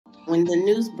When the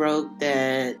news broke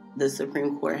that the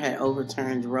Supreme Court had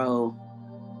overturned Roe,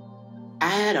 I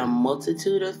had a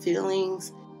multitude of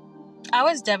feelings. I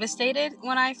was devastated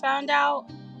when I found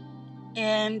out,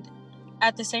 and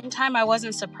at the same time, I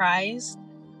wasn't surprised.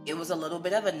 It was a little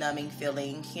bit of a numbing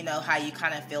feeling, you know, how you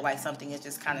kind of feel like something is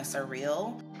just kind of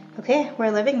surreal. Okay,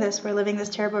 we're living this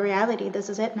terrible reality. This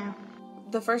is it now.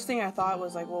 The first thing I thought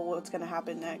was like, well, what's going to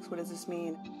happen next? What does this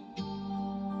mean?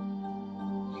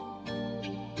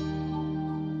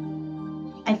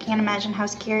 I can't imagine how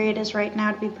scary it is right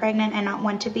now to be pregnant and not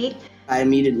want to be. I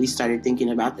immediately started thinking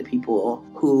about the people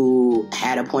who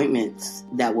had appointments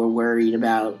that were worried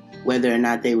about whether or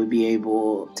not they would be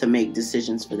able to make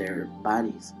decisions for their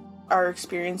bodies. Our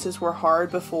experiences were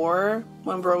hard before,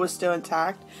 when Roe was still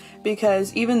intact,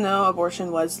 because even though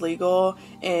abortion was legal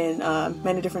in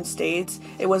many different states,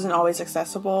 it wasn't always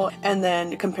accessible. And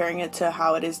then comparing it to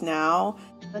how it is now.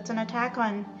 It's an attack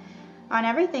on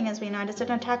everything as we know it. It's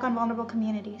an attack on vulnerable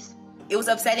communities. It was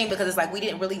upsetting because it's like we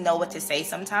didn't really know what to say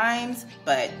sometimes,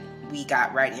 but we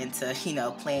got right into, you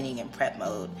know, planning and prep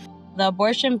mode. The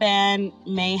abortion ban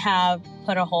may have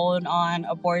put a hold on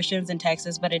abortions in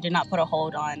Texas, but it did not put a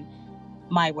hold on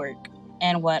my work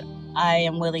and what I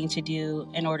am willing to do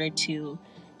in order to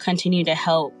continue to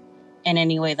help in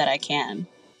any way that I can.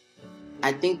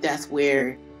 I think that's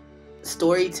where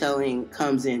storytelling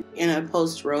comes in. In a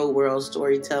post-Roe world,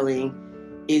 storytelling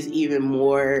is even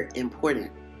more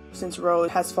important. Since Roe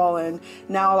has fallen,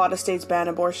 now a lot of states ban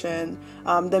abortion,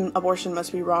 then abortion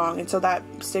must be wrong. And so that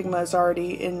stigma is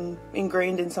already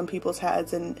ingrained in some people's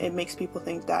heads, and it makes people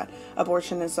think that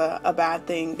abortion is a bad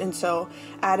thing. And so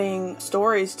adding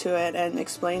stories to it and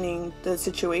explaining the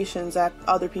situations that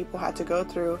other people had to go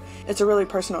through, it's a really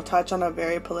personal touch on a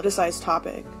very politicized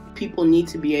topic. People need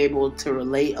to be able to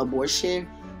relate abortion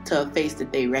to a face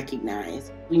that they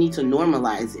recognize. We need to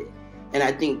normalize it. And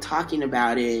I think talking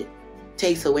about it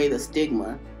takes away the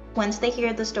stigma. Once they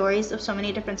hear the stories of so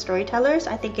many different storytellers,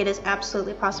 I think it is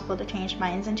absolutely possible to change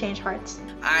minds and change hearts.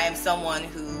 I am someone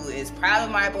who is proud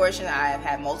of my abortion. I have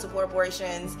had multiple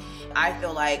abortions. I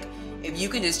feel like if you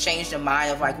can just change the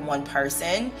mind of like one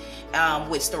person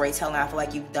with storytelling, I feel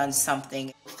like you've done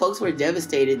something. Folks were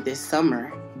devastated this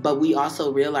summer, but we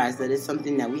also realized that it's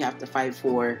something that we have to fight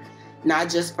for, not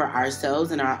just for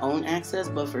ourselves and our own access,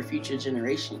 but for future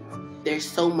generations. There's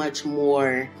so much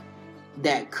more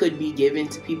that could be given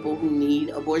to people who need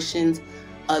abortions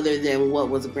other than what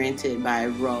was granted by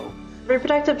Roe.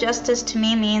 Reproductive justice to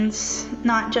me means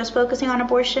not just focusing on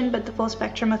abortion, but the full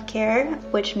spectrum of care,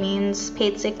 which means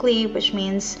paid sick leave, which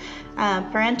means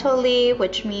parental leave,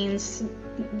 which means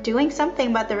doing something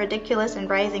about the ridiculous and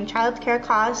rising childcare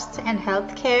costs and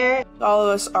healthcare. All of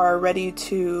us are ready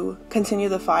to continue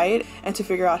the fight and to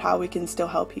figure out how we can still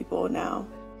help people now.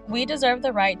 We deserve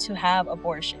the right to have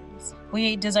abortions.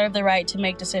 We deserve the right to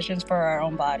make decisions for our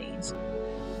own bodies.